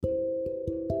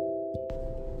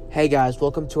Hey guys,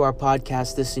 welcome to our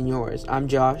podcast, The Señors. I'm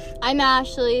Josh. I'm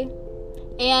Ashley.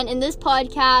 And in this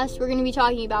podcast, we're going to be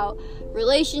talking about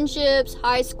relationships,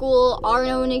 high school, our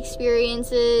own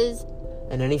experiences.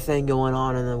 And anything going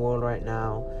on in the world right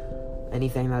now,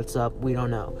 anything that's up, we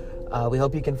don't know. We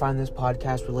hope you can find this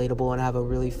podcast relatable and have a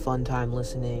really fun time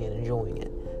listening and enjoying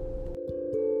it.